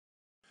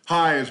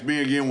Hi, it's me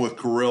again with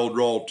Corel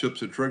Draw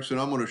Tips and Tricks, and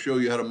I'm going to show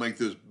you how to make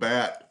this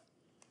bat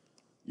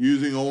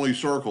using only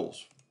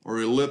circles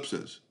or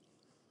ellipses.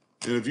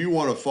 And if you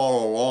want to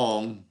follow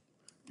along,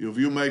 if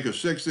you make a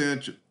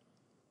 6-inch,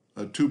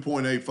 a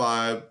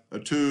 2.85, a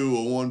 2, a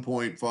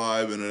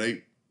 1.5, and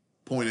an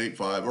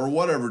 8.85, or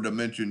whatever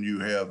dimension you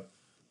have,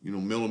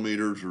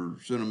 millimeters or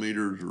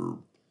centimeters or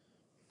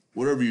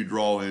whatever you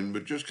draw in,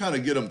 but just kind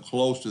of get them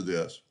close to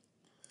this.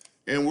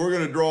 And we're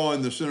going to draw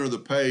in the center of the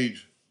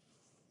page.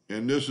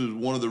 And this is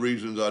one of the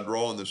reasons I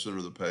draw in the center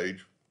of the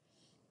page,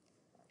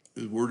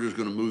 is we're just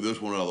going to move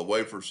this one out of the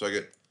way for a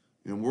second,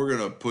 and we're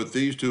going to put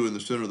these two in the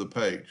center of the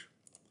page.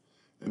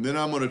 And then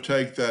I'm going to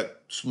take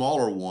that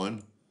smaller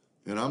one,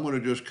 and I'm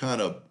going to just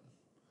kind of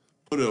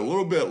put it a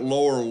little bit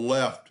lower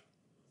left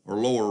or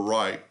lower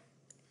right.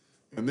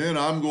 And then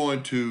I'm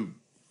going to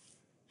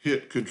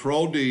hit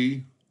Control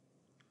D,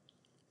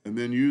 and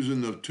then using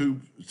the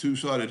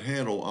two-sided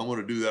handle, I'm going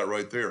to do that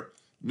right there.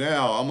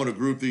 Now I'm going to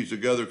group these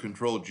together,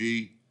 Control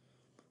G,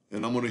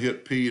 and I'm going to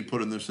hit P and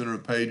put it in the center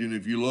of the page. And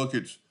if you look,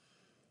 it's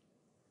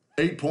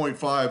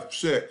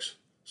 8.56.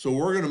 So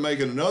we're going to make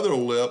another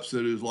ellipse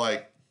that is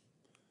like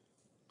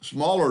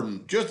smaller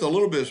than, just a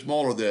little bit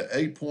smaller than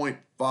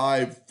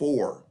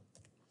 8.54.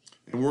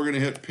 And we're going to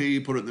hit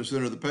P, put it in the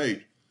center of the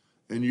page.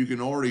 And you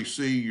can already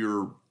see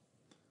your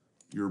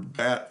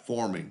bat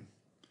forming.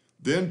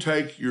 Then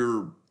take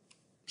your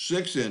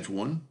 6-inch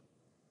one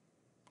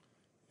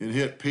and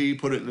hit P,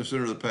 put it in the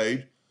center of the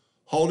page.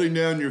 Holding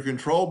down your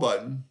control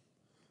button,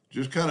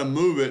 just kind of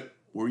move it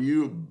where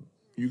you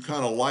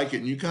kind of like it,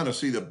 and you kind of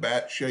see the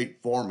bat shape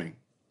forming.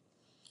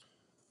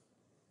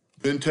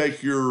 Then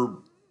take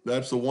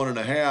that's the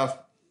 1.5,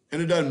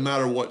 and it doesn't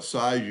matter what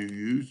size you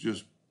use,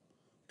 just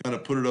kind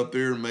of put it up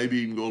there and maybe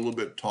even go a little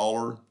bit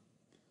taller,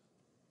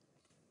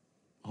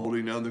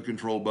 holding down the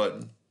control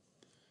button.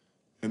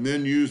 And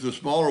then use the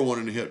smaller one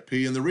and hit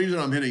P. And the reason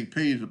I'm hitting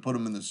P is to put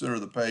them in the center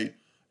of the page,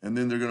 and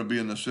then they're going to be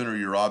in the center of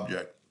your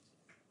object.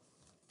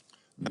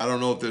 Now, I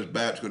don't know if this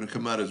bat's going to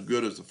come out as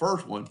good as the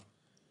first one,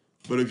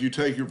 but if you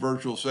take your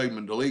virtual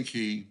segment delete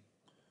key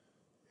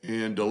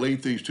and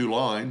delete these two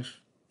lines,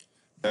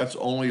 that's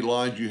only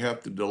lines you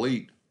have to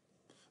delete.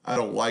 I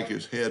don't like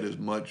his head as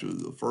much as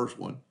the first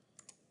one.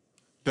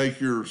 Take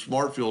your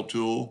Smart Fill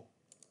tool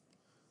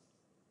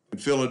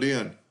and fill it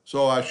in.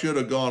 So I should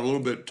have gone a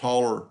little bit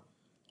taller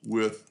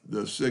with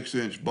the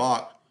 6-inch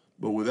box,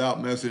 but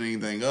without messing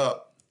anything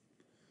up,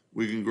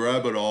 we can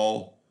grab it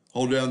all,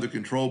 hold down the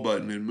control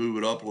button and move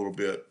it up a little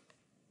bit,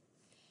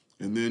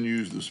 and then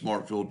use the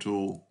Smart Fill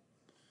tool,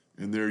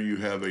 and there you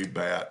have a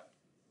bat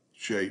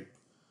shape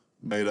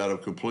made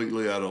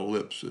completely out of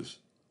ellipses.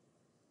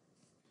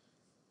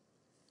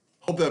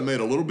 Hope that made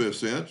a little bit of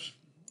sense,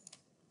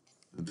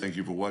 and thank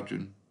you for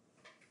watching.